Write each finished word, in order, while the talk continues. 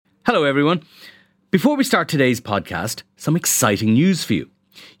Hello everyone. Before we start today's podcast, some exciting news for you.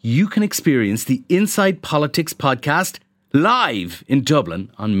 You can experience the Inside Politics podcast live in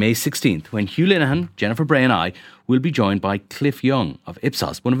Dublin on May 16th when Hugh Linehan, Jennifer Bray and I will be joined by Cliff Young of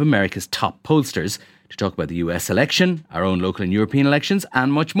Ipsos, one of America's top pollsters, to talk about the US election, our own local and European elections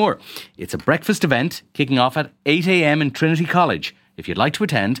and much more. It's a breakfast event kicking off at 8 a.m. in Trinity College. If you'd like to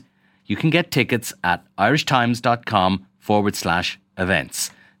attend, you can get tickets at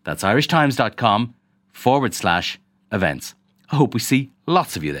irishtimes.com/events. That's irishtimes.com/events. I hope we see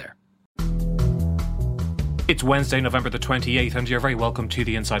lots of you there. It's Wednesday, November the 28th, and you're very welcome to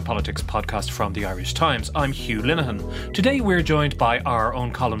the Inside Politics podcast from the Irish Times. I'm Hugh Linehan. Today we're joined by our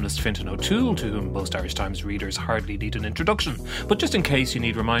own columnist Fintan O'Toole, to whom most Irish Times readers hardly need an introduction. But just in case you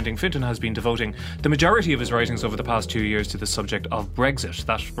need reminding, Fintan has been devoting the majority of his writings over the past 2 years to the subject of Brexit.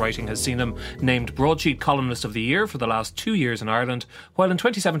 That writing has seen him named Broadsheet Columnist of the Year for the last 2 years in Ireland, while in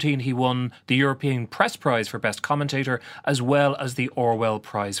 2017 he won the European Press Prize for Best Commentator, as well as the Orwell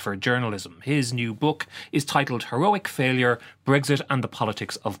Prize for Journalism. His new book is titled Heroic Failure, Brexit and the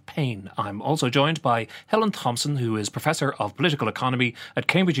Politics of Pain. I'm also joined by Helen Thompson, who is Professor of Political Economy at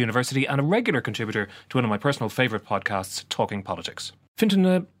Cambridge University and a regular contributor to one of my personal favourite podcasts, Talking Politics.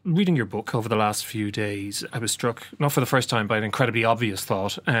 Fintan, reading your book over the last few days, I was struck, not for the first time, by an incredibly obvious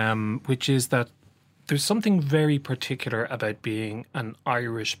thought, which is that there's something very particular about being an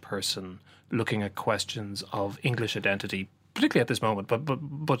Irish person looking at questions of English identity, particularly at this moment,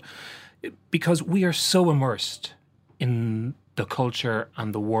 but because we are so immersed in the culture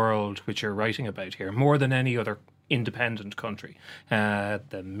and the world which you're writing about here, more than any other independent country.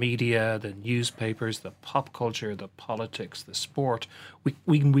 The media, the newspapers, the pop culture, the politics, the sport,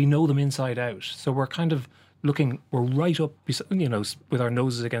 we know them inside out. So we're kind of we're right up, with our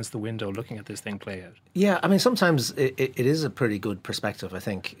noses against the window looking at this thing play out. Yeah, I mean, sometimes it is a pretty good perspective, I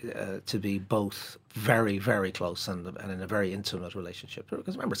think, to be both very, very close and in a very intimate relationship.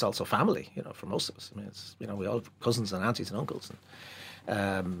 Because remember, it's also family, for most of us. I mean, it's, we all have cousins and aunties and uncles.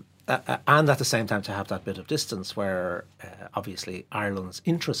 And at the same time to have that bit of distance where obviously Ireland's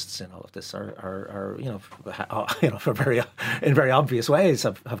interests in all of this are for in very obvious ways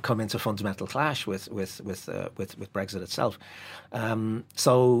have come into fundamental clash with Brexit itself.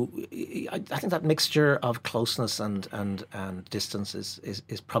 So I think that mixture of closeness and distance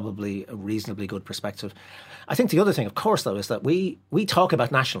is probably a reasonably good perspective. I think the other thing, of course, though, is that we talk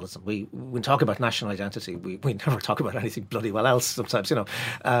about nationalism. We talk about national identity. We never talk about anything bloody well else. Sometimes,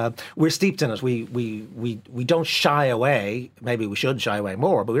 we're steeped in it. We don't shy away. Maybe we should shy away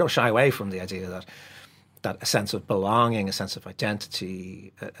more, but we don't shy away from the idea that a sense of belonging, a sense of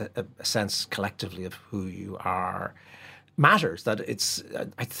identity, a sense collectively of who you are matters. That it's,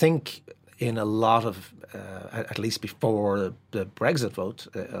 I think, in a lot of, at least before the Brexit vote,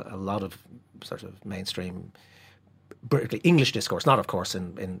 a lot of sort of mainstream English discourse, not of course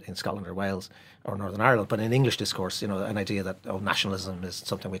in Scotland or Wales or Northern Ireland, but in English discourse, an idea that nationalism is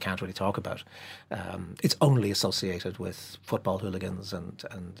something we can't really talk about. It's only associated with football hooligans and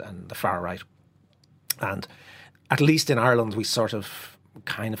the far right. And at least in Ireland, we sort of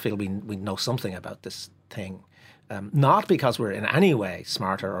kind of feel we know something about this thing. Not because we're in any way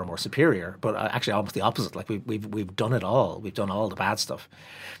smarter or more superior, but actually almost the opposite. Like we've done it all. We've done all the bad stuff.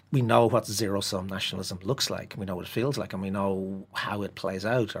 We know what zero-sum nationalism looks like. We know what it feels like, and we know how it plays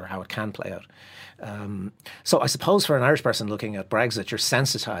out or how it can play out. So I suppose for an Irish person looking at Brexit, you're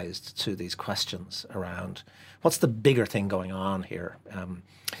sensitized to these questions around what's the bigger thing going on here.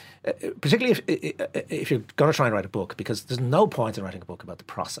 Particularly if you're going to try and write a book, because there's no point in writing a book about the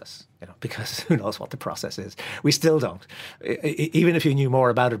process, because who knows what the process is. We still don't. Even if you knew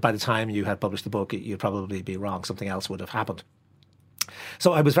more about it by the time you had published the book, you'd probably be wrong. Something else would have happened.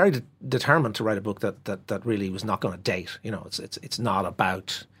 So I was very determined to write a book that really was not going to date. It's not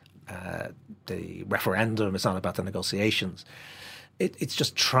about the referendum. It's not about the negotiations. It's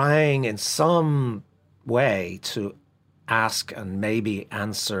just trying in some way to ask and maybe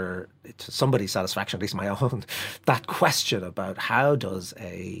answer to somebody's satisfaction, at least my own, that question about how does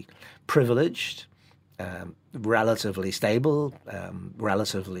a privileged, relatively stable,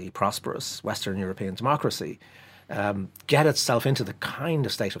 relatively prosperous Western European democracy get itself into the kind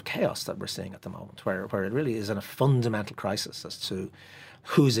of state of chaos that we're seeing at the moment, where it really is in a fundamental crisis as to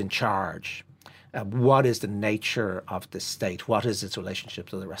who's in charge, what is the nature of this state, what is its relationship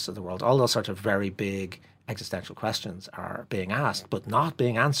to the rest of the world. All those sort of very big existential questions are being asked but not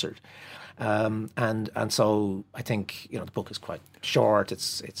being answered. And so I think the book is quite short.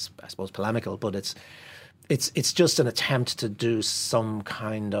 It's I suppose polemical, but it's just an attempt to do some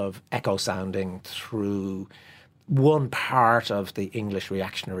kind of echo sounding through one part of the English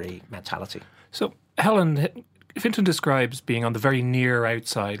reactionary mentality. So, Helen, Fintan describes being on the very near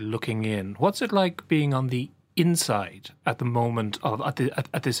outside looking in. What's it like being on the inside at the moment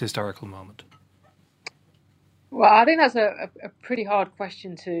at this historical moment? Well, I think that's a pretty hard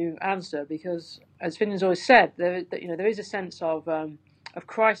question to answer because, as Fintan's always said, there is a sense of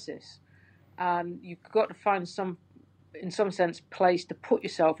crisis, and you've got to find in some sense, place to put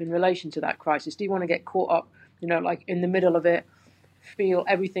yourself in relation to that crisis. Do you want to get caught up, like in the middle of it, feel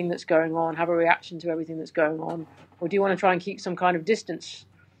everything that's going on, have a reaction to everything that's going on, or do you want to try and keep some kind of distance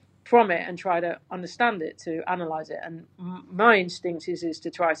from it and try to understand it, to analyse it? And my instinct is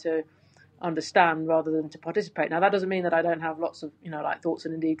to try to understand rather than to participate. Now, that doesn't mean that I don't have lots of thoughts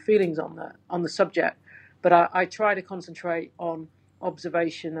and indeed feelings on the subject, but I try to concentrate on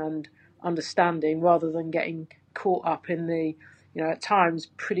observation and understanding rather than getting caught up in the at times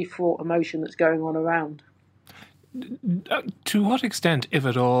pretty fraught emotion that's going on around. To what extent, if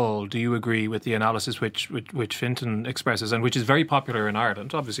at all, do you agree with the analysis which Fintan expresses, and which is very popular in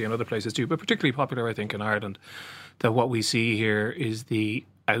Ireland, obviously in other places too, but particularly popular, I think, in Ireland, that what we see here is the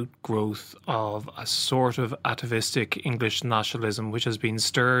outgrowth of a sort of atavistic English nationalism which has been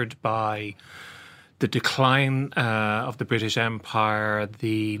stirred by the decline of the British Empire,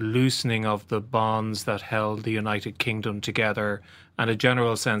 the loosening of the bonds that held the United Kingdom together, and a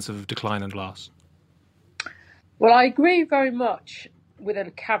general sense of decline and loss? Well, I agree very much with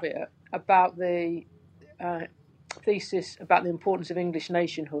a caveat about the thesis about the importance of English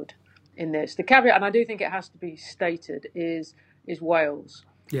nationhood in this. The caveat, and I do think it has to be stated, is Wales.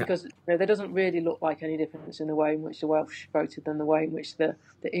 Yeah. Because there doesn't really look like any difference in the way in which the Welsh voted than the way in which the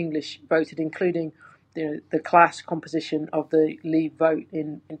English voted, including the class composition of the Leave vote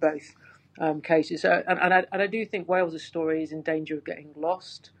in both cases. So, and I do think Wales' story is in danger of getting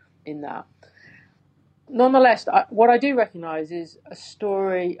lost in that. Nonetheless, what I do recognise is a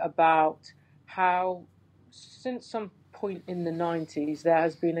story about how, since some point in the 90s, there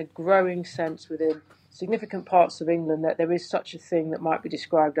has been a growing sense within significant parts of England that there is such a thing that might be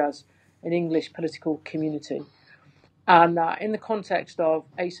described as an English political community. And in the context of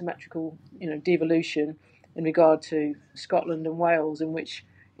asymmetrical, devolution in regard to Scotland and Wales, in which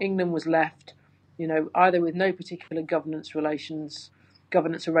England was left, either with no particular governance arrangements,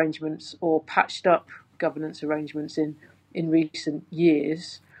 or patched up governance arrangements in recent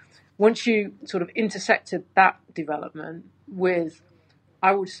years, once you sort of intersected that development with,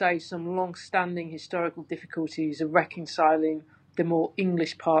 I would say, some long-standing historical difficulties of reconciling the more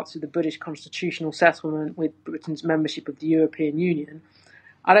English parts of the British constitutional settlement with Britain's membership of the European Union,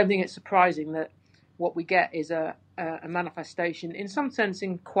 I don't think it's surprising that what we get is a manifestation, in some sense,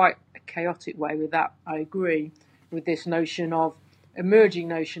 in quite a chaotic way. With that, I agree with this emerging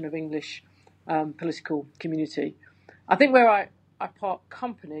notion of English political community. I think where I part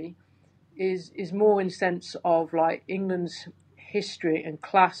company is more in sense of like England's history and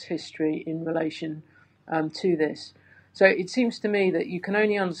class history in relation to this. So it seems to me that you can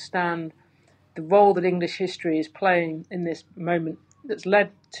only understand the role that English history is playing in this moment that's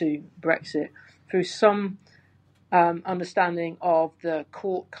led to Brexit through some understanding of the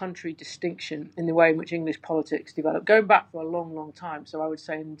court-country distinction in the way in which English politics developed, going back for a long, long time. So I would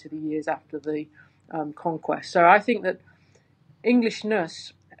say into the years after the conquest. So I think that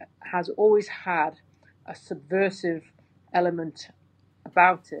Englishness has always had a subversive element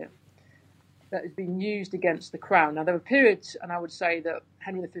about it that has been used against the crown. Now, there were periods, and I would say that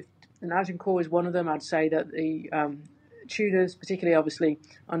Henry V and Agincourt is one of them. I'd say that the Tudors, particularly obviously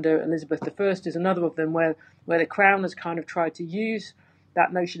under Elizabeth I, is another of them, where the crown has kind of tried to use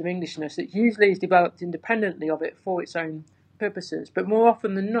that notion of Englishness that usually is developed independently of it for its own purposes. But more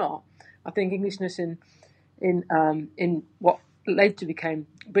often than not, I think Englishness in what later became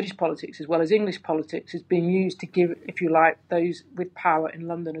British politics as well as English politics is being used to give, if you like, those with power in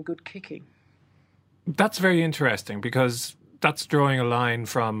London a good kicking. That's very interesting, because that's drawing a line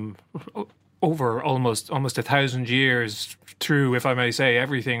from over almost 1,000 years through, if I may say,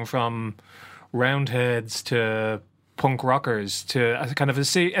 everything from Roundheads to punk rockers to a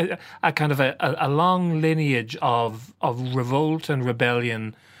kind of a long lineage of revolt and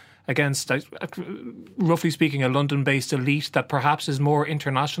rebellion against, roughly speaking, a London-based elite that perhaps is more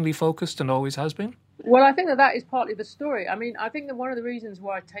internationally focused and always has been? Well, I think that is partly the story. I mean, I think that one of the reasons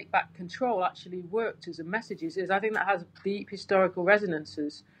why Take Back Control actually worked as a message is I think that has deep historical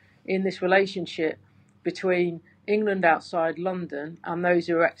resonances in this relationship between England outside London and those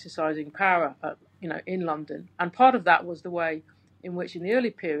who are exercising power, in London. And part of that was the way in which, in the early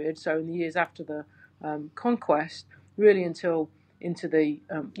period, so in the years after the conquest, really until into the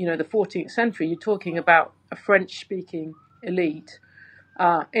the 14th century, you're talking about a French-speaking elite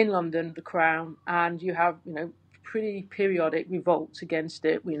in London, the Crown, and you have, pretty periodic revolts against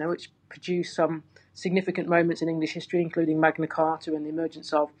it, which produce some significant moments in English history, including Magna Carta and the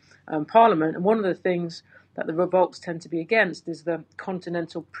emergence of Parliament. And one of the things that the revolts tend to be against is the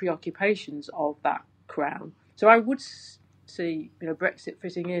continental preoccupations of that Crown. So I would see, Brexit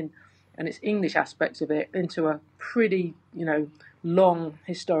fitting in, and its English aspects of it, into a pretty, long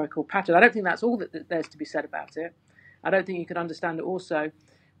historical pattern. I don't think that's all that there's to be said about it. I don't think you could understand it also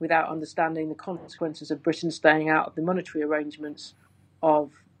without understanding the consequences of Britain staying out of the monetary arrangements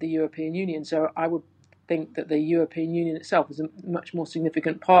of the European Union. So I would think that the European Union itself is a much more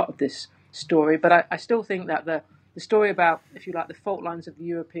significant part of this story. But I still think that the story about, if you like, the fault lines of the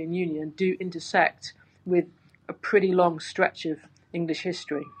European Union do intersect with a pretty long stretch of English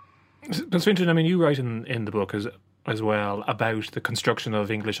history. But Fintan, you write in the book as well about the construction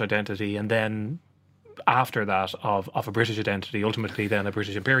of English identity, and then after that of a British identity, ultimately then a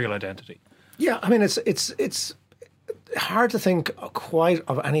British imperial identity. Yeah, it's hard to think quite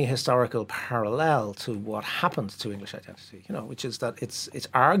of any historical parallel to what happened to English identity, which is that it's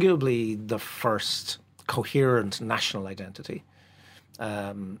arguably the first coherent national identity.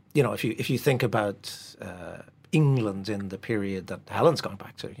 If you think about England in the period that Helen's gone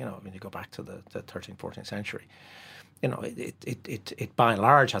back to, you go back to the 13th, 14th century, it by and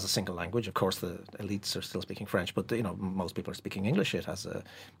large has a single language. Of course, the elites are still speaking French, but most people are speaking English. It has a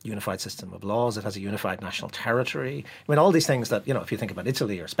unified system of laws. It has a unified national territory. All these things that, if you think about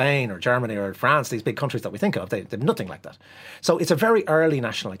Italy or Spain or Germany or France, these big countries that we think of, they have nothing like that. So it's a very early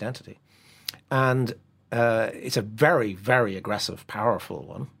national identity. And it's a very, very aggressive, powerful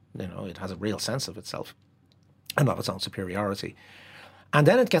one. It has a real sense of itself and of its own superiority. And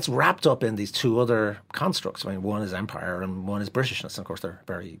then it gets wrapped up in these two other constructs. One is empire and one is Britishness. And of course, they're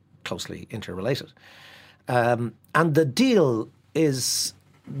very closely interrelated. And the deal is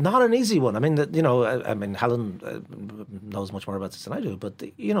not an easy one. Helen knows much more about this than I do. But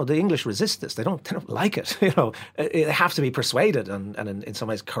the English resist this. They don't like it. They have to be persuaded and in some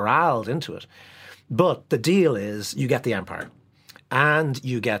ways corralled into it. But the deal is you get the empire. And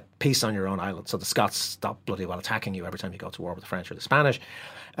you get peace on your own island. So the Scots stop bloody well attacking you every time you go to war with the French or the Spanish.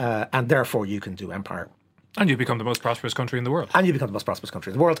 And therefore you can do empire. And you become the most prosperous country in the world.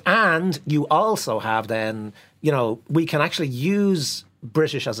 And you also have then, we can actually use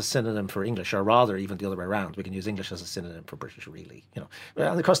British as a synonym for English, or rather even the other way around. We can use English as a synonym for British, really. And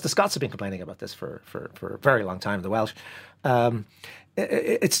of course the Scots have been complaining about this for a very long time, the Welsh.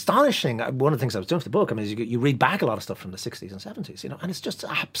 It's astonishing. One of the things I was doing for the book, is you read back a lot of stuff from the 60s and 70s, and it's just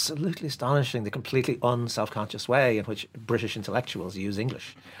absolutely astonishing the completely unself-conscious way in which British intellectuals use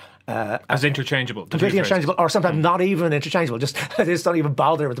English. As interchangeable. Completely interchangeable, or sometimes not even interchangeable. They just don't even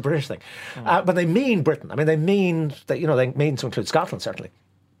bother with the British thing. But they mean Britain. They mean that, they mean to include Scotland, certainly.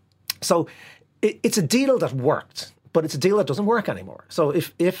 So it's a deal that worked, but it's a deal that doesn't work anymore. So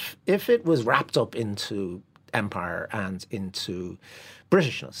if it was wrapped up into empire and into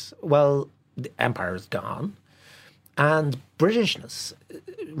Britishness, well, the empire is gone, and Britishness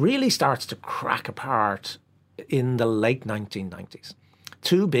really starts to crack apart in the late 1990s.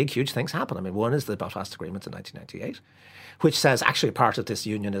 Two big, huge things happen. One is the Belfast Agreement in 1998, which says actually a part of this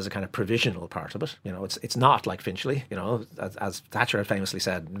union is a kind of provisional part of it. It's not like Finchley. As Thatcher famously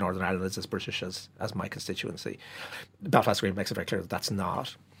said, Northern Ireland is as British as my constituency. The Belfast Agreement makes it very clear that that's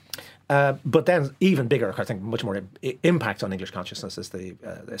not. But then even bigger, I think much more impact on English consciousness is the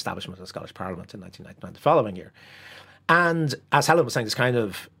establishment of the Scottish Parliament in 1999, the following year. And as Helen was saying, this kind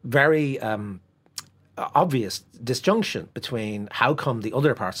of very obvious disjunction between how come the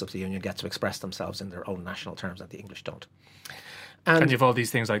other parts of the Union get to express themselves in their own national terms and the English don't. And you have all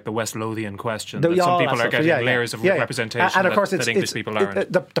these things like the West Lothian question, that some people are getting layers of representation and of course that English people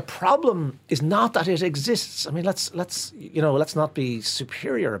aren't. The problem is not that it exists. Let's not be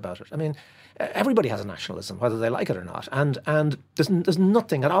superior about it. Everybody has a nationalism, whether they like it or not. And there's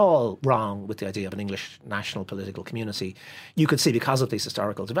nothing at all wrong with the idea of an English national political community. You could see, because of these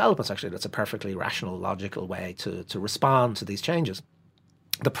historical developments, actually, that's a perfectly rational, logical way to respond to these changes.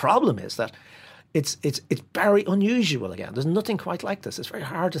 The problem is that it's very unusual again. There's nothing quite like this. It's very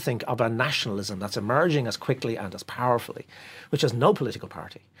hard to think of a nationalism that's emerging as quickly and as powerfully, which has no political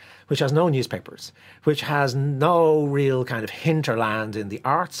party, which has no newspapers, which has no real kind of hinterland in the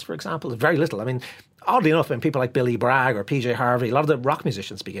arts, for example. Very little. Oddly enough, when people like Billy Bragg or PJ Harvey, a lot of the rock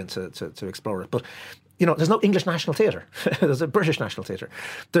musicians begin to explore it. But there's no English National Theatre. There's a British National Theatre.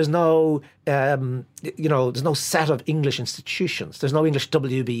 There's no, there's no set of English institutions. There's no English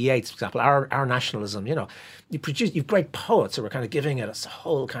W.B. Yeats, for example. Our nationalism, you've great poets who are kind of giving it a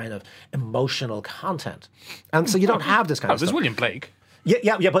whole kind of emotional content, and so you don't have this kind of stuff. There's William Blake.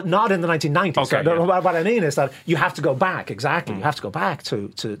 Yeah, but not in the 1990s. Okay, so what I mean is that you have to go back, exactly. You have to go back to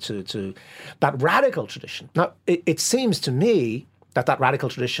that radical tradition. Now, it seems to me that radical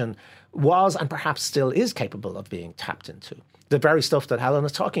tradition was and perhaps still is capable of being tapped into. The very stuff that Helen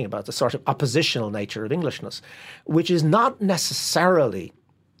is talking about, the sort of oppositional nature of Englishness, which is not necessarily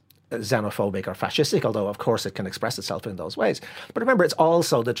xenophobic or fascistic, although of course it can express itself in those ways. But remember, it's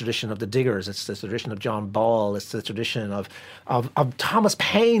also the tradition of the Diggers, it's the tradition of John Ball, it's the tradition of Thomas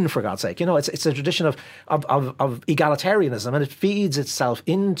Paine, for God's sake. It's a tradition of egalitarianism, and it feeds itself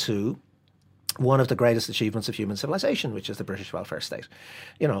into one of the greatest achievements of human civilization, which is the British welfare state.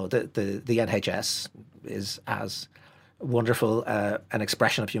 The NHS is as wonderful an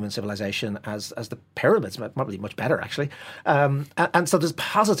expression of human civilization as the pyramids, probably much better actually. And so there's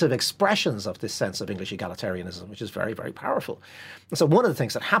positive expressions of this sense of English egalitarianism, which is very, very powerful. And so one of the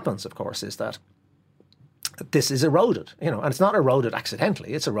things that happens, of course, is that this is eroded, and it's not eroded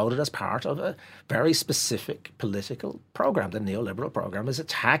accidentally. It's eroded as part of a very specific political program. The neoliberal program is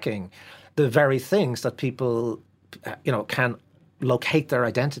attacking the very things that people, can locate their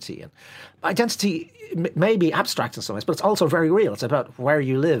identity in. Identity may be abstract in some ways, but it's also very real. It's about where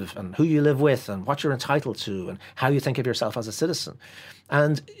you live and who you live with and what you're entitled to and how you think of yourself as a citizen.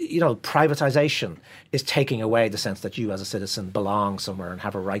 And, privatization is taking away the sense that you as a citizen belong somewhere and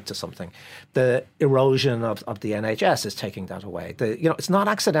have a right to something. The erosion of the NHS is taking that away. It's not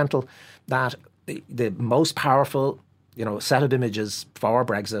accidental that the most powerful set of images for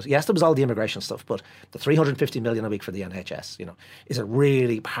Brexit. Yes, there was all the immigration stuff, but the 350 million a week for the NHS, is a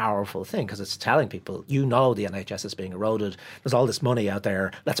really powerful thing because it's telling people, the NHS is being eroded. There's all this money out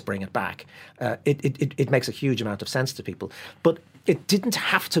there. Let's bring it back. It makes a huge amount of sense to people, but it didn't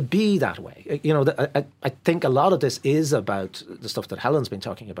have to be that way. I think a lot of this is about the stuff that Helen's been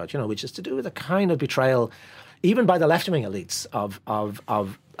talking about, which is to do with a kind of betrayal, even by the left-wing elites of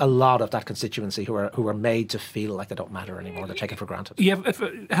a lot of that constituency who are made to feel like they don't matter anymore. They're taken for granted. Yeah,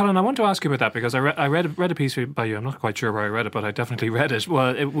 Helen, I want to ask you about that because I read a piece by you. I'm not quite sure where I read it, but I definitely read it.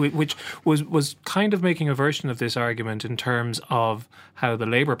 Well, which was kind of making a version of this argument in terms of how the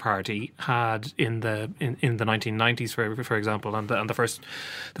Labour Party had in the 1990s, for example, and the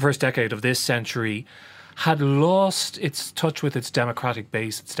first decade of this century, had lost its touch with its democratic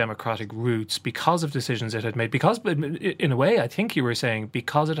base, its democratic roots, because of decisions it had made. Because, in a way, I think you were saying,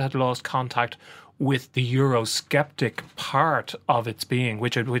 because it had lost contact with the Eurosceptic part of its being,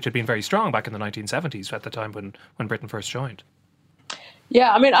 which had been very strong back in the 1970s at the time when Britain first joined.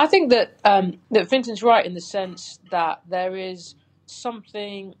 Yeah, I think that Fintan's right in the sense that there is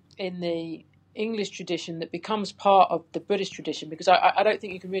something in the English tradition that becomes part of the British tradition, because I don't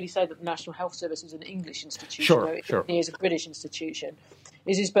think you can really say that the National Health Service is an English institution. Sure. It is a British institution.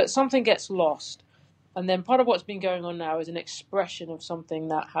 But something gets lost, and then part of what's been going on now is an expression of something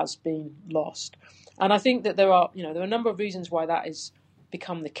that has been lost. And I think that there are a number of reasons why that has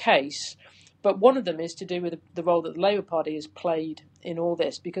become the case, but one of them is to do with the role that the Labour Party has played in all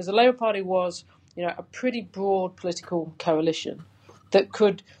this, because the Labour Party was a pretty broad political coalition that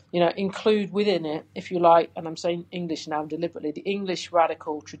could include within it, if you like, and I'm saying English now deliberately, the English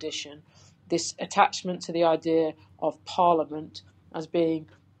radical tradition, this attachment to the idea of Parliament as being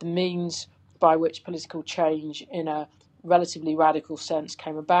the means by which political change in a relatively radical sense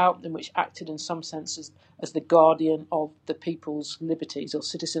came about, and which acted in some sense as the guardian of the people's liberties or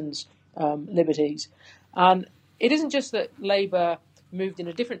citizens' liberties. And it isn't just that Labour moved in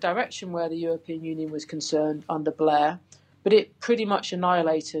a different direction where the European Union was concerned under Blair, but it pretty much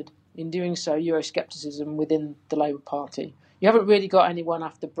annihilated, in doing so, Euroscepticism within the Labour Party. You haven't really got anyone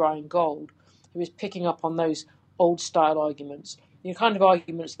after Brian Gold who is picking up on those old-style arguments, the kind of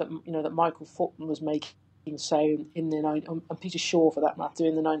arguments that that Michael Fulton was making, say, and Peter Shaw, for that matter,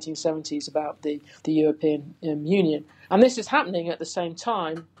 in the 1970s about the European Union. And this is happening at the same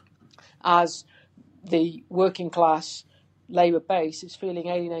time as the working class Labour base is feeling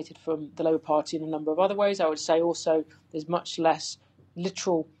alienated from the Labour Party in a number of other ways. I would say also there's much less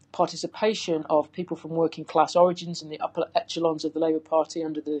literal participation of people from working class origins in the upper echelons of the Labour Party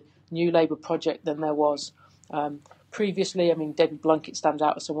under the new Labour project than there was previously. David Blunkett stands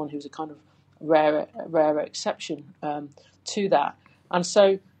out as someone who's a kind of rare exception to that. And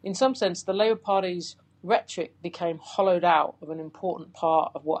so, in some sense, the Labour Party's rhetoric became hollowed out of an important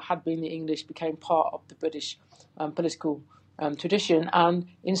part of what had been the English, became part of the British political tradition, and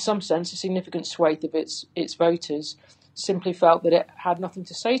in some sense, a significant swathe of its voters simply felt that it had nothing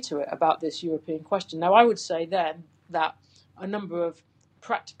to say to it about this European question. Now, I would say then that a number of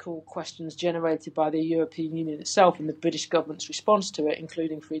practical questions generated by the European Union itself and the British government's response to it,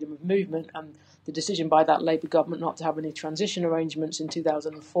 including freedom of movement and the decision by that Labour government not to have any transition arrangements in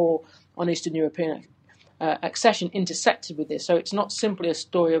 2004 on Eastern European accession, intersected with this. So it's not simply a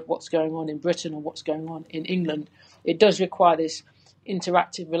story of what's going on in Britain or what's going on in England. It does require this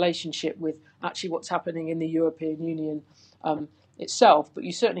interactive relationship with actually what's happening in the European Union itself, but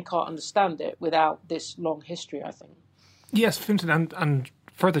you certainly can't understand it without this long history, I think. Yes, Fintan, and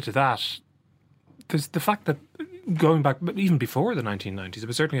further to that, there's the fact that going back, but even before the 1990s,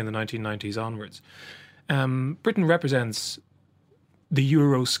 but certainly in the 1990s onwards, Britain represents the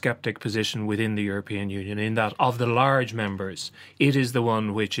Eurosceptic position within the European Union, in that of the large members, it is the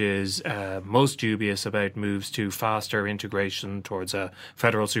one which is most dubious about moves to faster integration towards a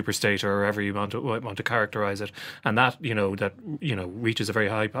federal superstate, or however you want to characterise it, and that reaches a very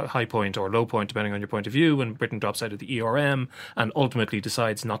high point or low point depending on your point of view when Britain drops out of the ERM and ultimately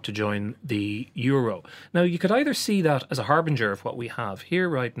decides not to join the euro. Now, you could either see that as a harbinger of what we have here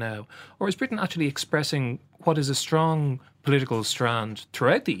right now, or is Britain actually expressing what is a strong political strand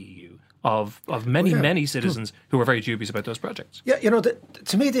throughout the EU of many citizens who are very dubious about those projects? Yeah,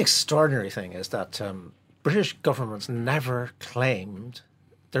 to me the extraordinary thing is that British governments never claimed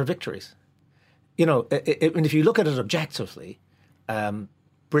their victories. And if you look at it objectively,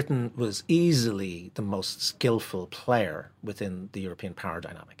 Britain was easily the most skillful player within the European power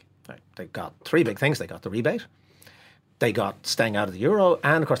dynamic. Right? They got three big things. They got the rebate, they got staying out of the euro,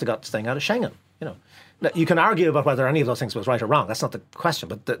 and of course they got staying out of Schengen. Now, you can argue about whether any of those things was right or wrong. That's not the question.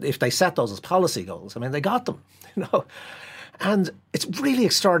 But if they set those as policy goals, I mean, they got them. And it's really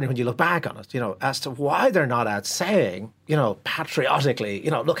extraordinary when you look back on it, as to why they're not out saying, patriotically,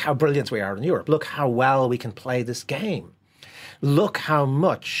 look how brilliant we are in Europe. Look how well we can play this game. Look how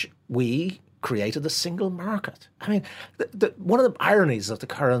much we created the single market. I mean, one of the ironies of the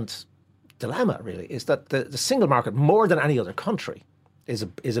current dilemma, really, is that the single market, more than any other country, is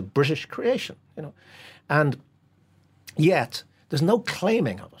a British creation, and yet there's no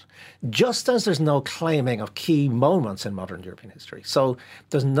claiming of it, just as there's no claiming of key moments in modern European history. So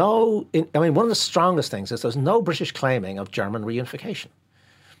there's one of the strongest things is there's no British claiming of German reunification.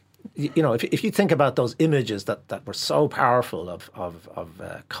 If you think about those images that were so powerful of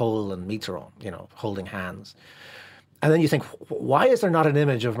Kohl and Mitterrand, holding hands, and then you think, why is there not an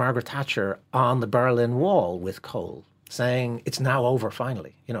image of Margaret Thatcher on the Berlin Wall with Kohl, saying it's now over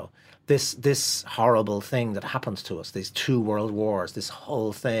finally, this horrible thing that happens to us, these two world wars, this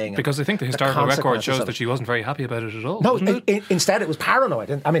whole thing. Because I think the historical record shows that she wasn't very happy about it at all. No, instead it was paranoid.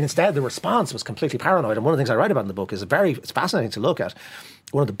 Instead the response was completely paranoid. And one of the things I write about in the book is it's fascinating to look at.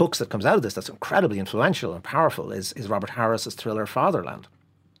 One of the books that comes out of this that's incredibly influential and powerful is Robert Harris's thriller Fatherland,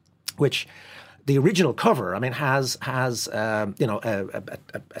 which the original cover, has a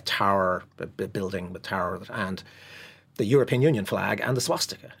tower, a building with tower and the European Union flag and the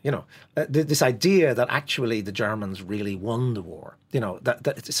swastika. This idea that actually the Germans really won the war.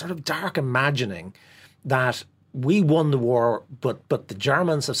 That it's sort of dark imagining that we won the war, but the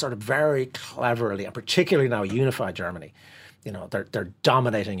Germans have sort of very cleverly, and particularly now unified Germany, they're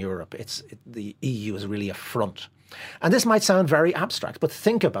dominating Europe. The EU is really a front. And this might sound very abstract, but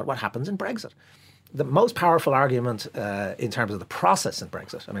think about what happens in Brexit. The most powerful argument in terms of the process in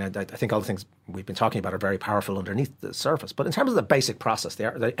Brexit, I think all the things we've been talking about are very powerful underneath the surface, but in terms of the basic process,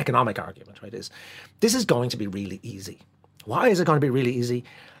 the economic argument, right, is this is going to be really easy. Why is it going to be really easy?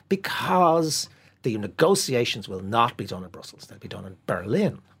 Because the negotiations will not be done in Brussels. They'll be done in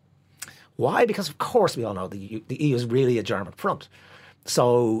Berlin. Why? Because, of course, we all know the EU is really a German front.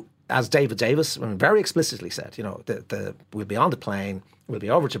 So, as David Davis very explicitly said, we'll be on the plane, we'll be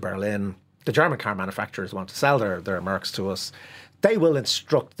over to Berlin. The German car manufacturers want to sell their Mercs to us. They will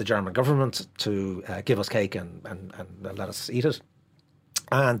instruct the German government to give us cake and let us eat it.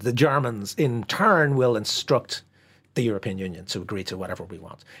 And the Germans, in turn, will instruct the European Union to agree to whatever we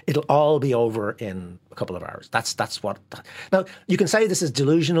want. It'll all be over in a couple of hours. That's what... Now, you can say this is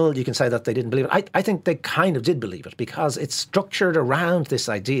delusional. You can say that they didn't believe it. I think they kind of did believe it because it's structured around this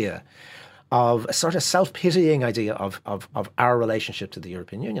idea of a sort of self-pitying idea of our relationship to the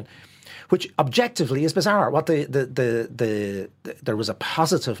European Union, which objectively is bizarre. There was a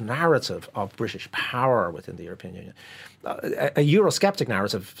positive narrative of British power within the European Union, a Eurosceptic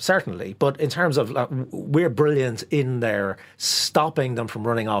narrative certainly, but in terms of we're brilliant in there stopping them from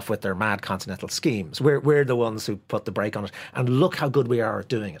running off with their mad continental schemes. We're the ones who put the brake on it, and look how good we are at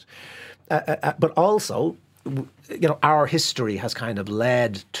doing it. But also, our history has kind of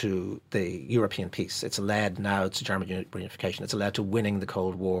led to the European peace. It's led now to German reunification. It's led to winning the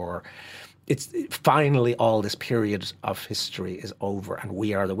Cold War. It's finally all this period of history is over and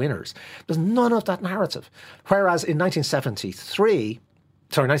we are the winners. There's none of that narrative. Whereas in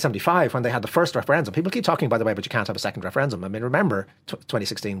 1975, when they had the first referendum, people keep talking, by the way, but you can't have a second referendum. I mean, remember,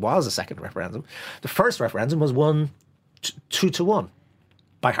 2016 was a second referendum. The first referendum was won 2-1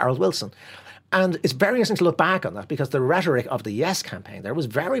 by Harold Wilson. And it's very interesting to look back on that because the rhetoric of the Yes campaign there was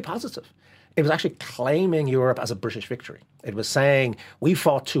very positive. It was actually claiming Europe as a British victory. It was saying, we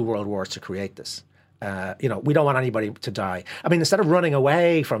fought 2 world wars to create this. We don't want anybody to die. I mean, instead of running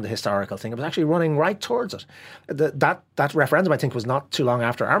away from the historical thing, it was actually running right towards it. That referendum, I think, was not too long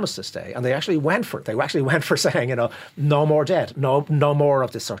after Armistice Day, and they actually went for it. They actually went for saying, no more dead, no more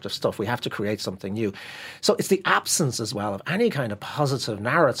of this sort of stuff. We have to create something new. So it's the absence as well of any kind of positive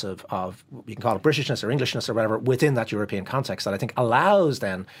narrative of, you can call it Britishness or Englishness or whatever, within that European context that I think allows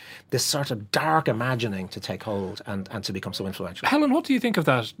then this sort of dark imagining to take hold and to become so influential. Helen, what do you think of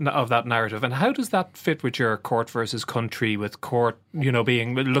that narrative, and how does that fit with your court versus country, with court,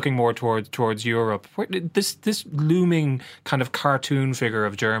 being looking more towards Europe? This looming kind of cartoon figure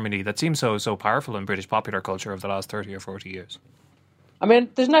of Germany that seems so powerful in British popular culture over the last 30 or 40 years. I mean,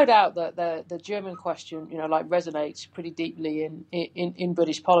 there's no doubt that the German question, resonates pretty deeply in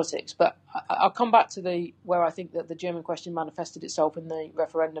British politics. But I'll come back to where I think that the German question manifested itself in the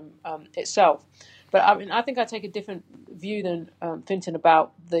referendum itself. But I mean, I think I take a different view than Fintan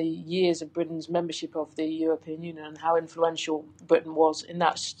about the years of Britain's membership of the European Union and how influential Britain was in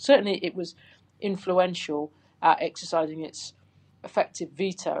that. Certainly, it was influential at exercising its effective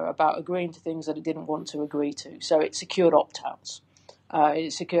veto about agreeing to things that it didn't want to agree to. So it secured opt-outs.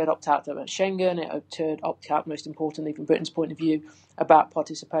 It secured opt-out about Schengen. It secured opt-out, most importantly, from Britain's point of view, about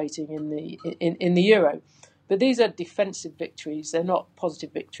participating in the euro. But these are defensive victories. They're not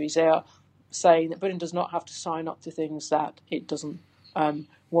positive victories. They are saying that Britain does not have to sign up to things that it doesn't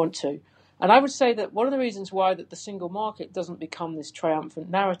want to. And I would say that one of the reasons why that the single market doesn't become this triumphant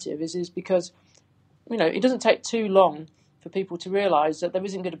narrative is because, it doesn't take too long for people to realise that there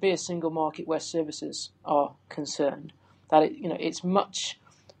isn't going to be a single market where services are concerned. That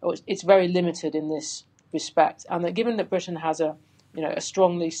it's very limited in this respect, and that given that Britain has a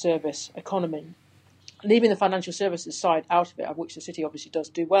strongly service economy, leaving the financial services side out of it, of which the city obviously does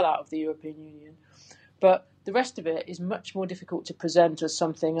do well out of the European Union, but the rest of it is much more difficult to present as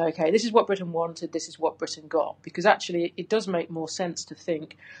something, okay, this is what Britain wanted, this is what Britain got, because actually it does make more sense to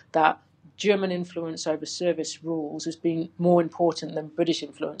think that German influence over service rules has been more important than British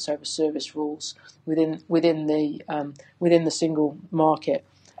influence over service rules within the single market.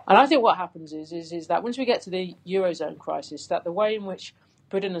 And I think what happens is that once we get to the Eurozone crisis, that the way in which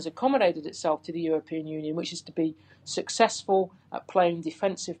Britain has accommodated itself to the European Union, which is to be successful at playing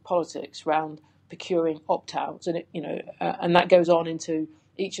defensive politics around procuring opt-outs, and and that goes on into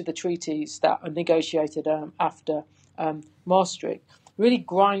each of the treaties that are negotiated after Maastricht, really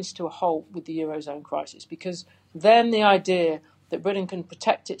grinds to a halt with the Eurozone crisis, because then the idea that Britain can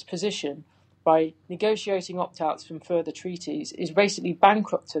protect its position by negotiating opt-outs from further treaties is basically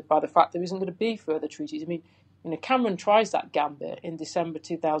bankrupted by the fact there isn't going to be further treaties. I mean, Cameron tries that gambit in December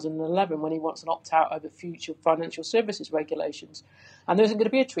 2011 when he wants an opt-out over future financial services regulations. And there isn't going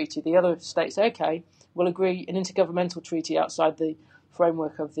to be a treaty. The other states say, OK, we'll agree an intergovernmental treaty outside the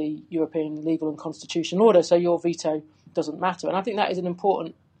framework of the European legal and constitutional order, so your veto doesn't matter. And I think that is an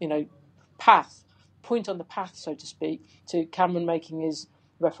important, point on the path, so to speak, to Cameron making his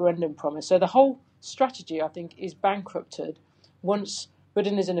referendum promise. So the whole strategy, I think, is bankrupted once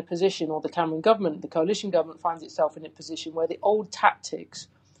Britain is in a position, or the Cameron government, the coalition government, finds itself in a position where the old tactics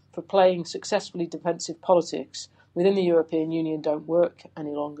for playing successfully defensive politics within the European Union don't work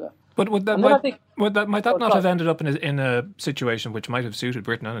any longer. But might that not have ended up in a situation which might have suited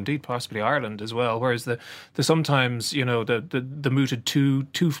Britain and indeed possibly Ireland as well? Whereas the sometimes the mooted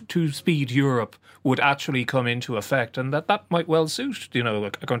two speed Europe would actually come into effect, and that might well suit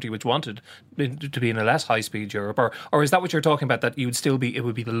a country which wanted to be in a less high speed Europe, or is that what you're talking about? That it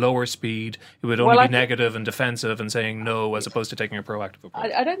would be the lower speed, it would only be negative and defensive and saying no as opposed to taking a proactive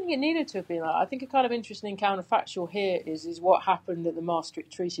approach. I don't think it needed to have been that. I think a kind of interesting counterfactual here is what happened at the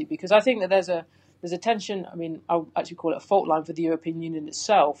Maastricht Treaty, because I think that there's a tension. I mean, I'll actually call it a fault line for the European Union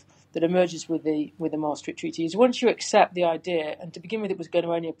itself that emerges with the Maastricht Treaty. Is once you accept the idea, and to begin with, it was going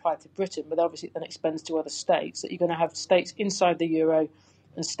to only apply to Britain, but obviously it then extends to other states, that you're going to have states inside the euro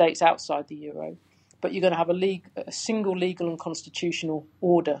and states outside the euro, but you're going to have a single legal and constitutional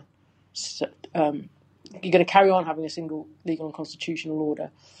order you're going to carry on having a single legal and constitutional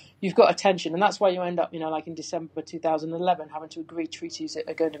order, you've got a tension. And that's why you end up, like in December 2011, having to agree treaties that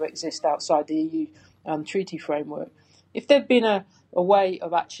are going to exist outside the EU treaty framework. If there'd been a way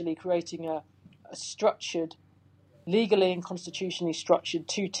of actually creating a structured, legally and constitutionally structured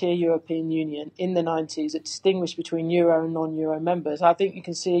two-tier European Union in the 90s that distinguished between Euro and non-Euro members, I think you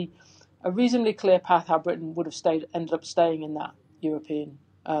can see a reasonably clear path how Britain would have ended up staying in that European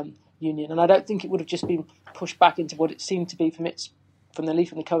Union. And I don't think it would have just been pushed back into what it seemed to be from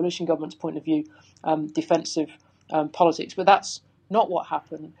the coalition government's point of view, defensive politics. But that's not what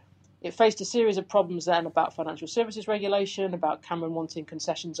happened. It faced a series of problems then about financial services regulation, about Cameron wanting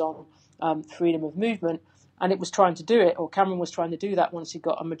concessions on freedom of movement. And it was trying to do it, or Cameron was trying to do that once he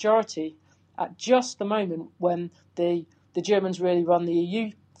got a majority, at just the moment when the Germans really run the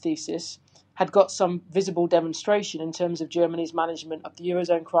EU thesis had got some visible demonstration in terms of Germany's management of the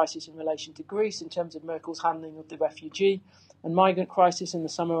Eurozone crisis in relation to Greece, in terms of Merkel's handling of the refugee and migrant crisis in the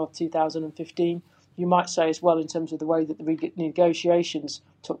summer of 2015. You might say as well in terms of the way that the negotiations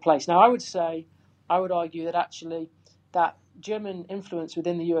took place. Now, I would argue that actually that German influence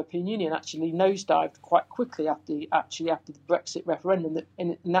within the European Union actually nosedived quite quickly after the Brexit referendum. That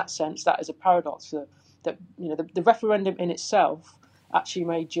in that sense, that is a paradox. That the referendum in itself actually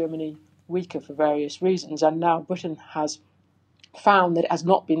made Germany weaker for various reasons, and now Britain has found that it has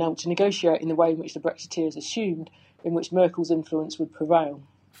not been able to negotiate in the way in which the Brexiteers assumed, in which Merkel's influence would prevail.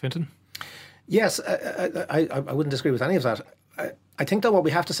 Fintan? Yes, I wouldn't disagree with any of that. I think that what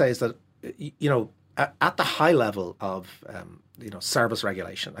we have to say is that, at the high level of service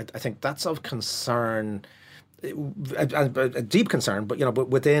regulation, I think that's of concern, a deep concern, but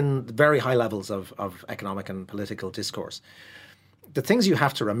within very high levels of economic and political discourse. The things you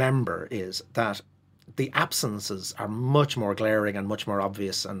have to remember is that the absences are much more glaring and much more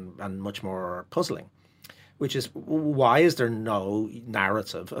obvious and much more puzzling, which is, why is there no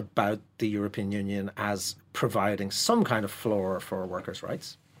narrative about the European Union as providing some kind of floor for workers'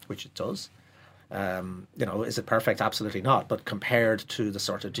 rights, which it does. Is it perfect? Absolutely not. But compared to the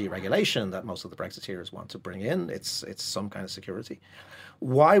sort of deregulation that most of the Brexiteers want to bring in, it's some kind of security.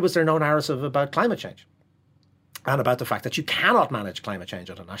 Why was there no narrative about climate change? And about the fact that you cannot manage climate change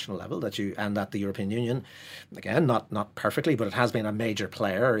at a national level, and that the European Union, again, not perfectly, but it has been a major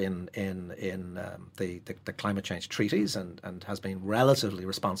player in the climate change treaties and has been relatively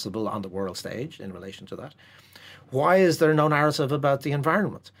responsible on the world stage in relation to that. Why is there no narrative about the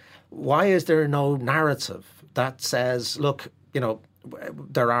environment? Why is there no narrative that says, look,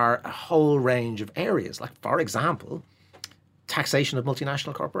 there are a whole range of areas, like, for example, taxation of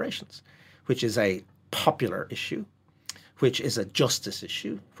multinational corporations, which is a popular issue, which is a justice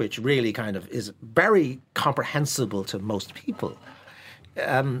issue, which really kind of is very comprehensible to most people.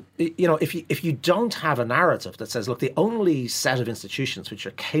 If you don't have a narrative that says, look, the only set of institutions which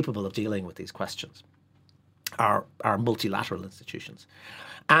are capable of dealing with these questions are multilateral institutions,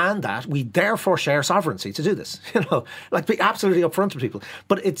 and that we therefore share sovereignty to do this, be absolutely upfront with people.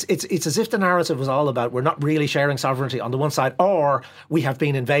 But it's as if the narrative was all about, we're not really sharing sovereignty on the one side, or we have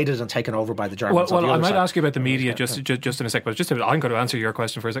been invaded and taken over by the Germans. Well, I might side. ask you about the media just in a sec, but I'm going to answer your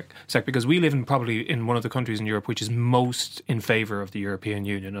question for a sec, because we live in one of the countries in Europe which is most in favour of the European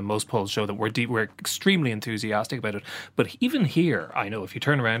Union, and most polls show that we're extremely enthusiastic about it. But even here, I know if you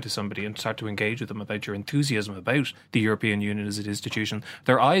turn around to somebody and start to engage with them about your enthusiasm about the European Union as an institution,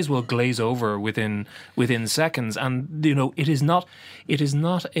 their eyes will glaze over within seconds. And it is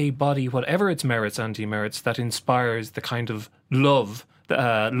not a body, whatever its merits and demerits, that inspires the kind of love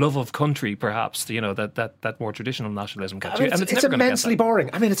of country, perhaps, that more traditional nationalism gets you. And it's immensely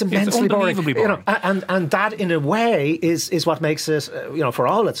boring. It's immensely boring. And that, in a way, is what makes it, for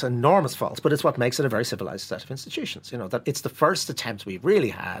all its enormous faults, but it's what makes it a very civilized set of institutions. That it's the first attempt we've really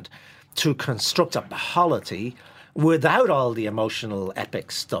had to construct a polity without all the emotional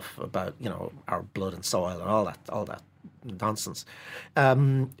epic stuff about, our blood and soil and all that nonsense.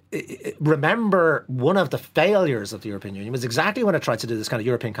 Remember, one of the failures of the European Union was exactly when it tried to do this kind of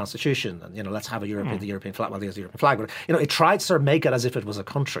European constitution and, let's have the European flag. Well, there's the European flag, but, it tried to sort of make it as if it was a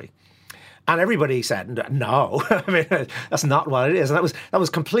country. And everybody said, no, that's not what it is. And that was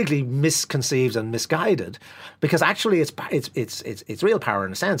completely misconceived and misguided, because actually its real power,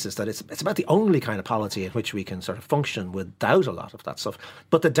 in a sense, is that it's about the only kind of polity in which we can sort of function without a lot of that stuff.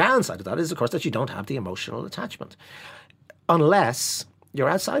 But the downside of that is, of course, that you don't have the emotional attachment, unless you're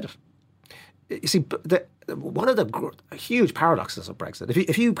outside it. You see, one of the huge paradoxes of Brexit,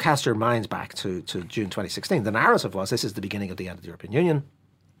 if you cast your minds back to June 2016, the narrative was, this is the beginning of the end of the European Union.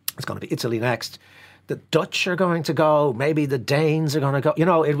 It's going to be Italy next. the Dutch are going to go, maybe the Danes are going to go. You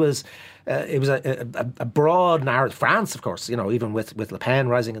know, it was a broad narrative. France, of course, you know, even with Le Pen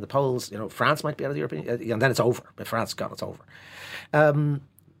rising in the polls, you know, France might be out of the European, and then it's over. If France got, it's over.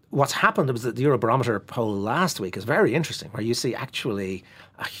 What's happened was that the Eurobarometer poll last week is very interesting, where you see actually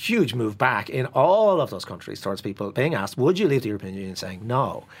a huge move back in all of those countries towards people being asked, would you leave the European Union, saying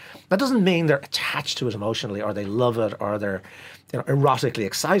no. That doesn't mean they're attached to it emotionally, or they love it, or they're, you know, erotically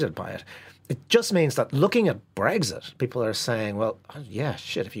excited by it. It just means that looking at Brexit, people are saying, well, yeah,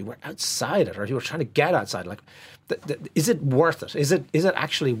 shit, if you were outside it, or if you were trying to get outside, like, is it worth it? Is it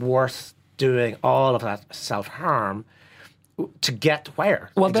actually worth doing all of that self-harm to get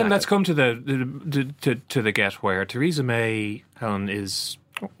where? Well, exactly? Then let's come to the get where. Theresa May, Helen,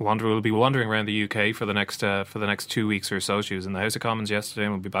 will be wandering around the UK for the next 2 weeks or so. She was in the House of Commons yesterday,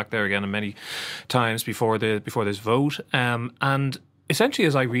 and will be back there again many times before this vote. And essentially,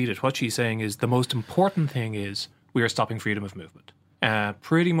 as I read it, what she's saying is the most important thing is we are stopping freedom of movement.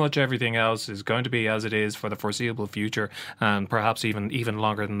 Pretty much everything else is going to be as it is for the foreseeable future, and perhaps even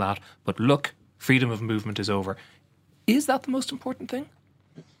longer than that. But look, freedom of movement is over. Is that the most important thing?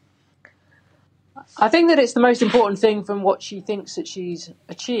 I think that it's the most important thing from what she thinks that she's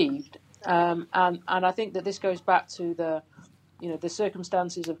achieved, and I think that this goes back to the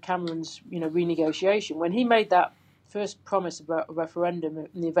circumstances of Cameron's renegotiation. When he made that first promise about a referendum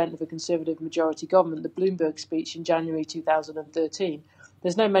in the event of a Conservative majority government, the Bloomberg speech in January 2013,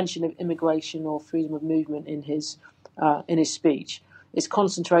 there's no mention of immigration or freedom of movement in his speech. It's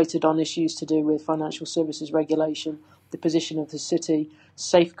concentrated on issues to do with financial services regulation, the position of the city,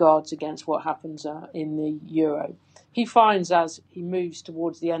 safeguards against what happens in the euro. He finds, as he moves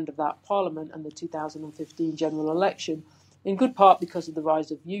towards the end of that parliament and the 2015 general election, in good part because of the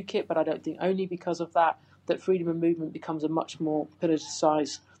rise of UKIP, but I don't think only because of that freedom of movement becomes a much more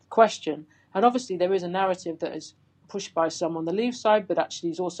politicised question. And obviously there is a narrative that is pushed by some on the Leave side, but actually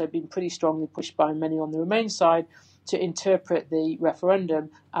has also been pretty strongly pushed by many on the Remain side, to interpret the referendum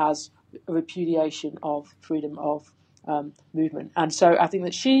as a repudiation of freedom of movement. And so I think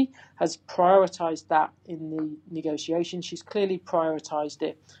that she has prioritised that in the negotiations. She's clearly prioritised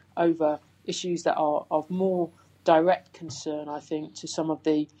it over issues that are of more direct concern, I think, to some of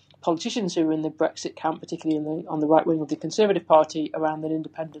the politicians who are in the Brexit camp, particularly on the right wing of the Conservative Party, around an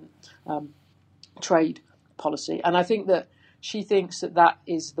independent trade policy. And I think that she thinks that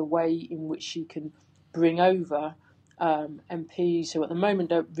is the way in which she can bring over MPs who at the moment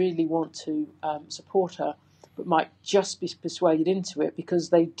don't really want to support her, but might just be persuaded into it because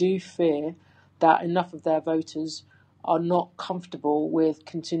they do fear that enough of their voters are not comfortable with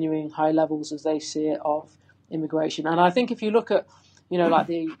continuing high levels, as they see it, of immigration. And I think if you look at, like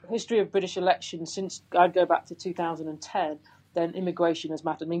the history of British elections since I'd go back to 2010, then immigration has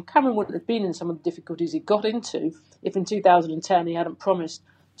mattered. I mean, Cameron wouldn't have been in some of the difficulties he got into if in 2010 he hadn't promised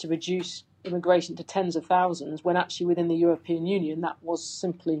to reduce immigration to tens of thousands, when actually within the European Union that was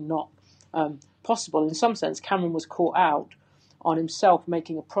simply not possible. In some sense, Cameron was caught out on himself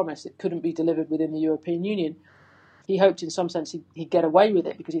making a promise that couldn't be delivered within the European Union. He hoped in some sense he'd get away with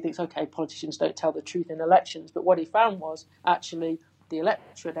it because he thinks, okay, politicians don't tell the truth in elections. But what he found was actually the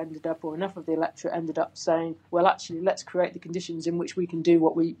electorate ended up, or enough of the electorate ended up saying, well, actually, let's create the conditions in which we can do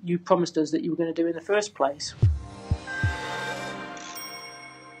what you promised us that you were going to do in the first place.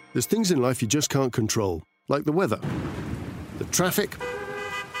 There's things in life you just can't control, like the weather, the traffic,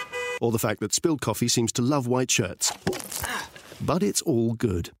 or the fact that spilled coffee seems to love white shirts. But it's all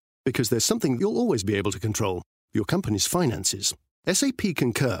good, because there's something you'll always be able to control: your company's finances. SAP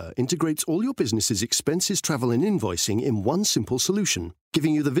Concur integrates all your business's expenses, travel and invoicing in one simple solution,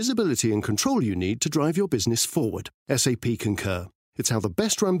 giving you the visibility and control you need to drive your business forward. SAP Concur. It's how the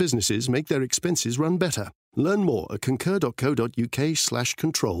best-run businesses make their expenses run better. Learn more at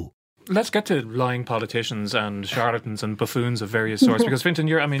concur.co.uk/control. Let's get to lying politicians and charlatans and buffoons of various sorts, because Fintan,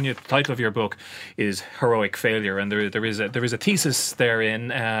 the title of your book is Heroic Failure, and there is a thesis therein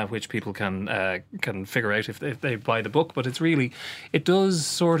which people can figure out if they buy the book. But it does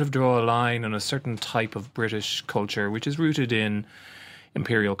sort of draw a line on a certain type of British culture which is rooted in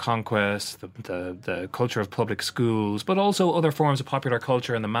imperial conquest, the culture of public schools, but also other forms of popular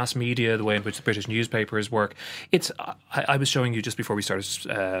culture and the mass media, the way in which the British newspapers work. I was showing you just before we started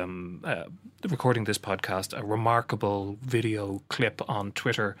recording this podcast a remarkable video clip on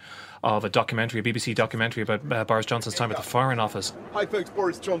Twitter of a BBC documentary about Boris Johnson's time at the Foreign Office. Hi folks,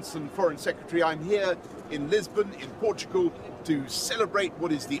 Boris Johnson, Foreign Secretary. I'm here in Lisbon, in Portugal, to celebrate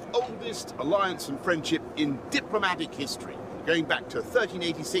what is the oldest alliance and friendship in diplomatic history. going back to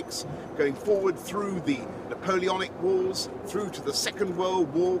 1386, going forward through the Napoleonic Wars, through to the Second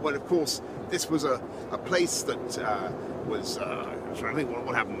World War, when, of course, this was a place that was... I'm trying to think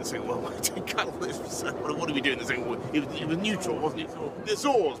what happened in the Second World War. What did we do in the Second World War? It was neutral, wasn't it? The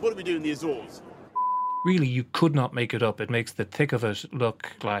Azores. What did we do in the Azores? Really, you could not make it up. It makes the thick of it look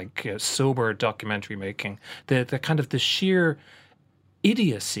like sober documentary making. The kind of the sheer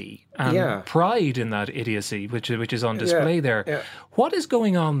idiocy and pride in that idiocy, which is on display there. Yeah. What is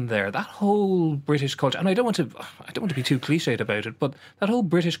going on there? That whole British culture, and I don't want to be too cliched about it, but that whole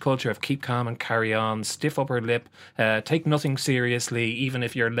British culture of keep calm and carry on, stiff upper lip, take nothing seriously, even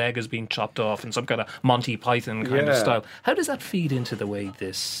if your leg is being chopped off in some kind of Monty Python kind of style. How does that feed into the way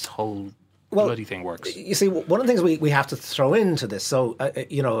this whole bloody thing works? You see, one of the things we have to throw into this, so, I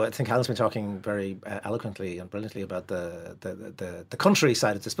think Helen's been talking very eloquently and brilliantly about the country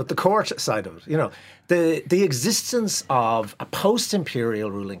side of this, but the court side of it, the existence of a post-imperial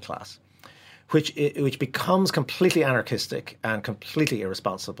ruling class, which becomes completely anarchistic and completely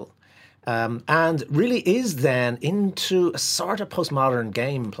irresponsible, and really is then into a sort of postmodern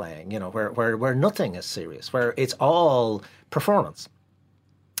game playing, where nothing is serious, where it's all performance.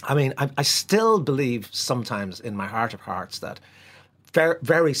 I mean, I still believe sometimes in my heart of hearts that very,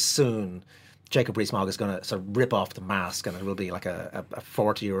 very soon Jacob Rees-Mogg is going to sort of rip off the mask and it will be like a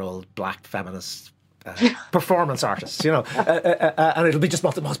 40-year-old black feminist performance artist, and it'll be just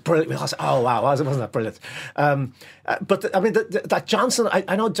the most brilliant. I'll say, oh, wow, wasn't that brilliant? But I mean, that Johnson,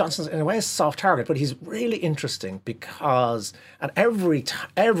 I know Johnson's in a way a soft target, but he's really interesting because at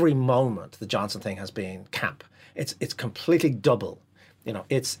every moment the Johnson thing has been camp. It's completely double.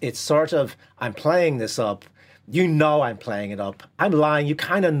 It's sort of, I'm playing this up, I'm playing it up, I'm lying, you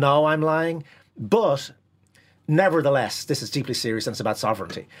kind of know I'm lying, but nevertheless, this is deeply serious and it's about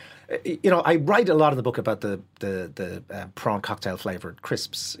sovereignty. I write a lot in the book about the prawn cocktail flavoured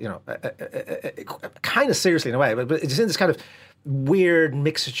crisps, kind of seriously in a way, but it's in this kind of weird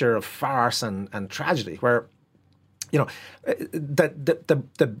mixture of farce and tragedy where,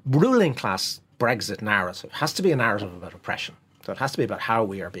 the ruling class Brexit narrative has to be a narrative about oppression. So it has to be about how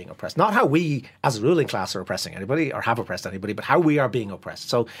we are being oppressed. Not how we, as a ruling class, are oppressing anybody or have oppressed anybody, but how we are being oppressed.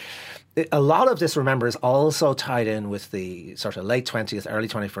 So a lot of this, remember, is also tied in with the sort of late 20th, early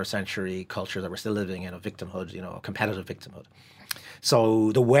 21st century culture that we're still living in, of victimhood, a competitive victimhood.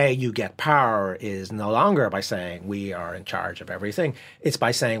 So the way you get power is no longer by saying we are in charge of everything. It's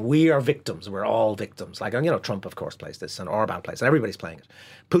by saying we are victims. We're all victims. Like, Trump, of course, plays this, and Orban plays it. Everybody's playing it.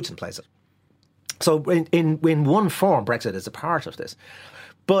 Putin plays it. So in one form, Brexit is a part of this,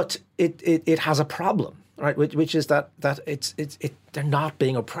 but it has a problem, right? Which is that they're not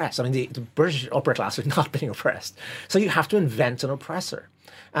being oppressed. I mean, the British upper class are not being oppressed. So you have to invent an oppressor,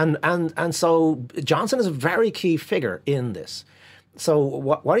 and so Johnson is a very key figure in this. So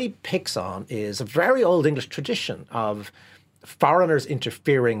what he picks on is a very old English tradition of foreigners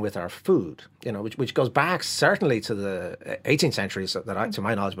interfering with our food, which goes back certainly to the 18th century, so that to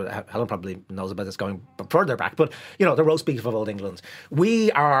my knowledge, but Helen probably knows about this going further back. But the roast beef of old England,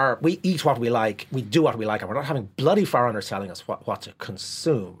 we eat what we like, we do what we like, and we're not having bloody foreigners telling us what to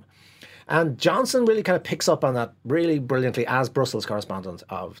consume. And Johnson really kind of picks up on that really brilliantly as Brussels correspondent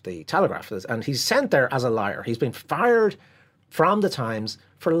of the Telegraph, and he's sent there as a liar. He's been fired from the Times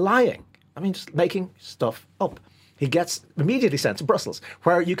for lying. I mean, just making stuff up. He gets immediately sent to Brussels,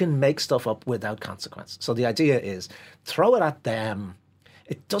 where you can make stuff up without consequence. So the idea is, throw it at them.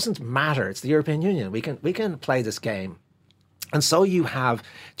 It doesn't matter. It's the European Union. We can play this game. And so you have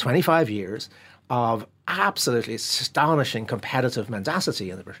 25 years of absolutely astonishing competitive mendacity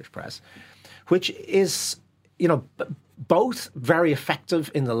in the British press, which is, both very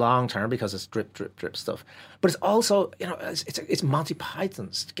effective in the long term because it's drip, drip, drip stuff, but it's also, it's Monty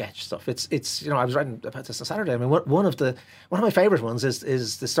Python sketch stuff. It's I was writing about this on Saturday. I mean, one of my favourite ones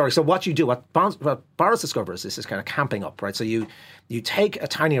is the story. So what you do, what Boris discovers is this kind of camping up, right? So you take a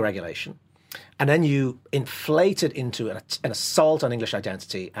tiny regulation, and then you inflate it into an assault on English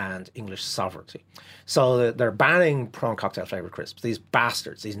identity and English sovereignty. So they're banning prawn cocktail flavoured crisps. These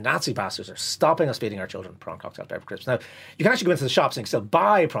bastards, these Nazi bastards, are stopping us feeding our children prawn cocktail flavoured crisps. Now, you can actually go into the shops and still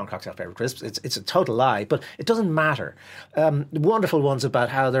buy prawn cocktail flavoured crisps. It's a total lie, but it doesn't matter. Wonderful ones about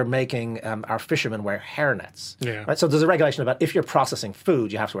how they're making our fishermen wear hairnets. Yeah. Right? So there's a regulation about if you're processing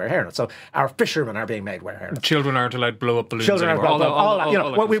food, you have to wear hairnets. So our fishermen are being made wear hairnets. Children aren't allowed to blow up balloons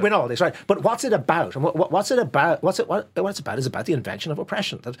anymore. We know all this, right? But what's it it about? And what's it about? What it's about is about the invention of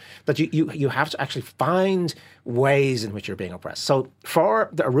oppression. That you have to actually find ways in which you're being oppressed. So for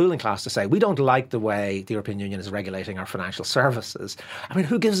the ruling class to say, we don't like the way the European Union is regulating our financial services, I mean,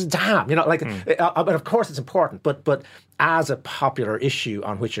 who gives a damn? But of course it's important, but as a popular issue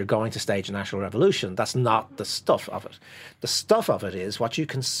on which you're going to stage a national revolution, that's not the stuff of it. The stuff of it is what you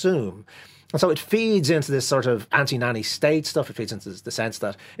consume. And so it feeds into this sort of anti-nanny state stuff. It feeds into the sense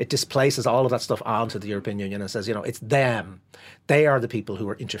that it displaces all of that stuff onto the European Union and says, it's them. They are the people who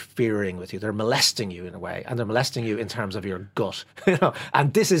are interfering with you. They're molesting you in a way, and they're molesting you in terms of your gut.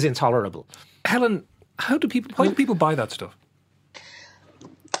 And this is intolerable. Helen, why do people buy that stuff?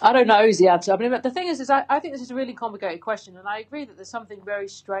 I don't know is the answer. I mean, the thing is I think this is a really complicated question, and I agree that there's something very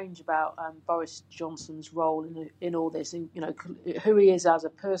strange about Boris Johnson's role in all this. And, who he is as a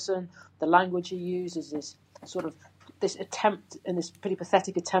person, the language he uses, this attempt and this pretty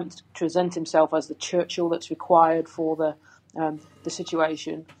pathetic attempt to present himself as the Churchill that's required for the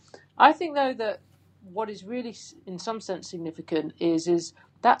situation. I think, though, that what is really, in some sense, significant is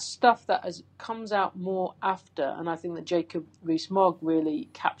that stuff that comes out more after, and I think that Jacob Rees-Mogg really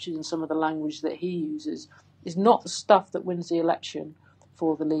captures in some of the language that he uses, is not the stuff that wins the election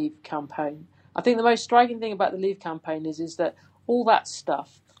for the Leave campaign. I think the most striking thing about the Leave campaign is that all that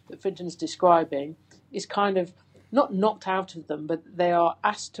stuff that Fintan's describing is kind of not knocked out of them, but they are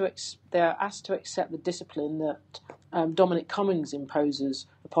asked to accept the discipline that Dominic Cummings imposes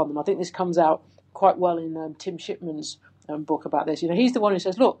upon them. I think this comes out quite well in Tim Shipman's book about this. He's the one who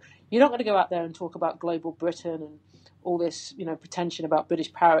says, look, you're not going to go out there and talk about global Britain and all this, pretension about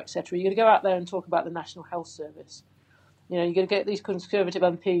British power, etc. You're going to go out there and talk about the National Health Service. You're going to get these Conservative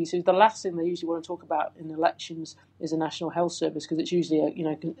MPs who the last thing they usually want to talk about in elections is the National Health Service, because it's usually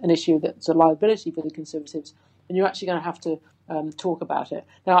an issue that's a liability for the Conservatives, and you're actually going to have to talk about it.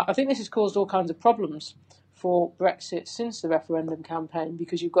 Now, I think this has caused all kinds of problems for Brexit since the referendum campaign,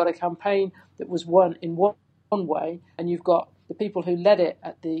 because you've got a campaign that was won in one way, and you've got the people who led it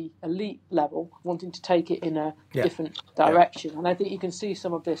at the elite level wanting to take it in a different direction. And I think you can see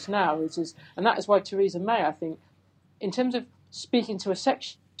some of this now. And that is why Theresa May, I think, in terms of speaking to a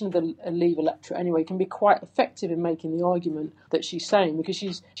section of the Leave electorate anyway, can be quite effective in making the argument that she's saying, because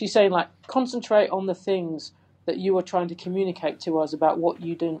she's saying, concentrate on the things that you are trying to communicate to us about what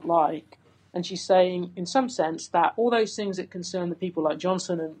you don't like. And she's saying, in some sense, that all those things that concern the people like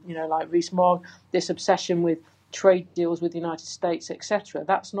Johnson and, like Rees-Mogg, this obsession with trade deals with the United States, etc.,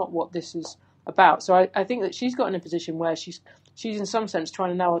 that's not what this is about. So I think that she's got in a position where she's in some sense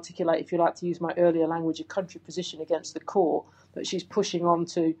trying to now articulate, if you like to use my earlier language, a country position against the core, but she's pushing on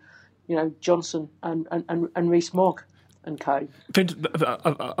to, Johnson and Rees-Mogg and co.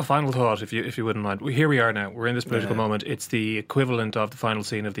 A final thought, if you wouldn't mind. Here we are now. We're in this political moment. It's the equivalent of the final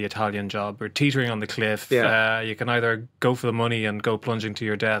scene of The Italian Job. We're teetering on the cliff. Yeah. You can either go for the money and go plunging to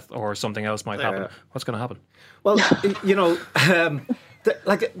your death, or something else might happen. What's going to happen? Well,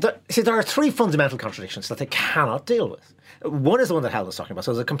 there are three fundamental contradictions that they cannot deal with. One is the one that Helen was talking about.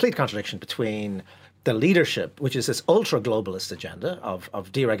 So there's a complete contradiction between the leadership, which is this ultra-globalist agenda of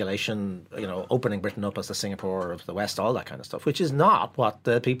deregulation, opening Britain up as the Singapore of the West, all that kind of stuff, which is not what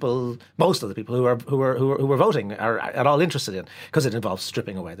most of the people who are voting are at all interested in, because it involves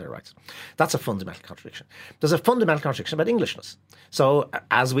stripping away their rights. That's a fundamental contradiction. There's a fundamental contradiction about Englishness. So,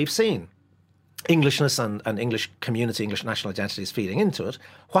 as we've seen, Englishness and English community, English national identity is feeding into it.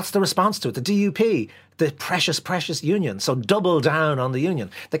 What's the response to it? The DUP, the precious, precious union. So double down on the union.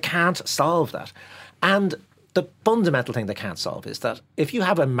 They can't solve that. And the fundamental thing they can't solve is that if you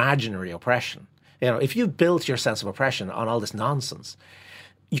have imaginary oppression, if you've built your sense of oppression on all this nonsense,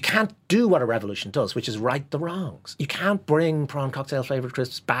 you can't do what a revolution does, which is right the wrongs. You can't bring prawn cocktail flavoured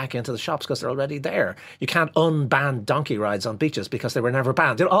crisps back into the shops because they're already there. You can't unban donkey rides on beaches because they were never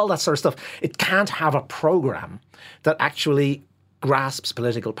banned. All that sort of stuff. It can't have a programme that actually grasps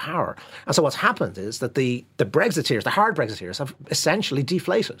political power. And so what's happened is that the Brexiteers, the hard Brexiteers, have essentially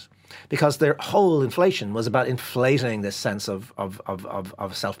deflated, because their whole inflation was about inflating this sense of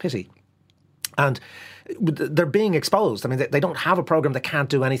self-pity. And they're being exposed. I mean, they don't have a programme that can't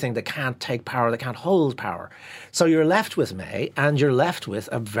do anything, that can't take power, that can't hold power. So you're left with May, and you're left with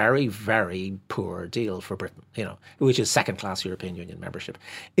a very, very poor deal for Britain, which is second-class European Union membership.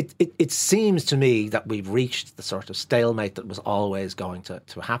 It seems to me that we've reached the sort of stalemate that was always going to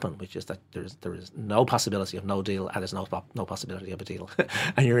happen, which is that there is no possibility of no deal, and there's no possibility of a deal.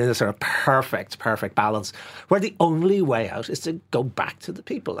 And you're in this sort of perfect balance, where the only way out is to go back to the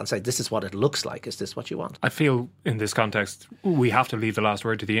people and say, this is what it looks like. Is this what you want? I feel in this context we have to leave the last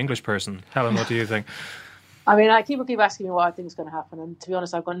word to the English person. Helen, what do you think? I mean, people keep asking me what I think is going to happen, and to be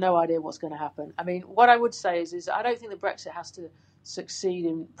honest, I've got no idea what's going to happen. I mean, what I would say is I don't think that Brexit has to succeed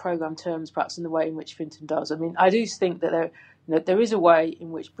in programme terms, perhaps in the way in which Fintan does. I mean, I do think that there is a way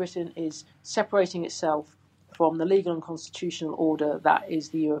in which Britain is separating itself from the legal and constitutional order that is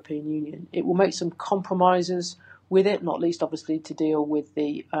the European Union. It will make some compromises with it, not least obviously to deal with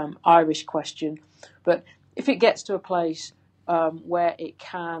the Irish question. But if it gets to a place where it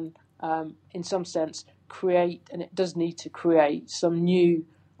can, in some sense, create, and it does need to create, some new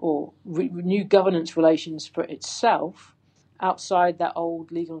new governance relations for itself outside that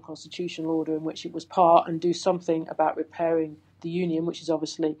old legal and constitutional order in which it was part, and do something about repairing the union, which has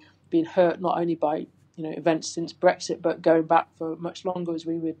obviously been hurt not only by events since Brexit, but going back for much longer, as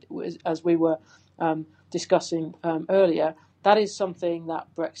we were discussing earlier. That is something that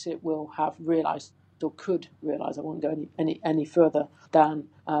Brexit will have realised, or could realise. I won't go any further than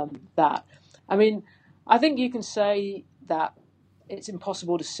that. I mean, I think you can say that it's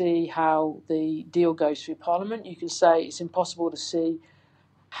impossible to see how the deal goes through Parliament. You can say it's impossible to see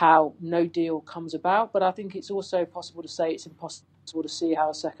how no deal comes about, but I think it's also possible to say it's impossible to see how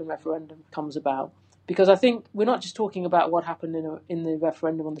a second referendum comes about. Because I think we're not just talking about what happened in the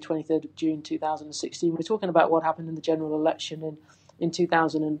referendum on the 23rd of June 2016. We're talking about what happened in the general election in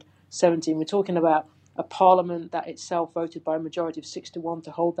 2017. We're talking about a parliament that itself voted by a majority of 6-1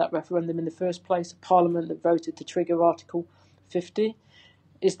 to hold that referendum in the first place, a parliament that voted to trigger Article 50.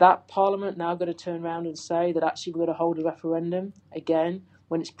 Is that parliament now going to turn around and say that actually we're going to hold a referendum again,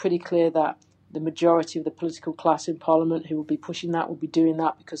 when it's pretty clear that the majority of the political class in parliament who will be pushing that will be doing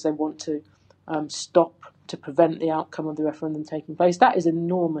that because they want to to prevent the outcome of the referendum taking place? That is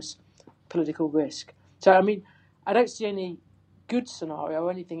enormous political risk. So, I mean, I don't see any good scenario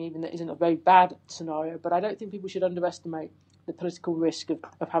or anything even that isn't a very bad scenario, but I don't think people should underestimate the political risk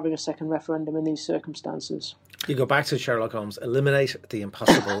of having a second referendum in these circumstances. You go back to Sherlock Holmes, eliminate the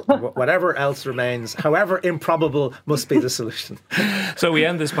impossible. Whatever else remains, however improbable, must be the solution. So we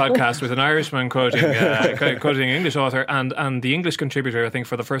end this podcast with an Irishman quoting an English author, and the English contributor, I think,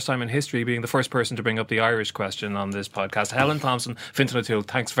 for the first time in history, being the first person to bring up the Irish question on this podcast. Helen, Thompson, Fintan O'Toole,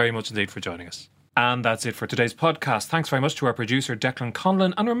 thanks very much indeed for joining us. And that's it for today's podcast. Thanks very much to our producer, Declan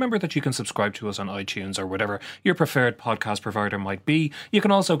Conlon. And remember that you can subscribe to us on iTunes or whatever your preferred podcast provider might be. You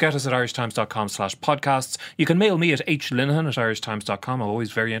can also get us at irishtimes.com/podcasts. You can mail me at hlinehan@irishtimes.com. I'm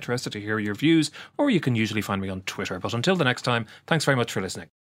always very interested to hear your views. Or you can usually find me on Twitter. But until the next time, thanks very much for listening.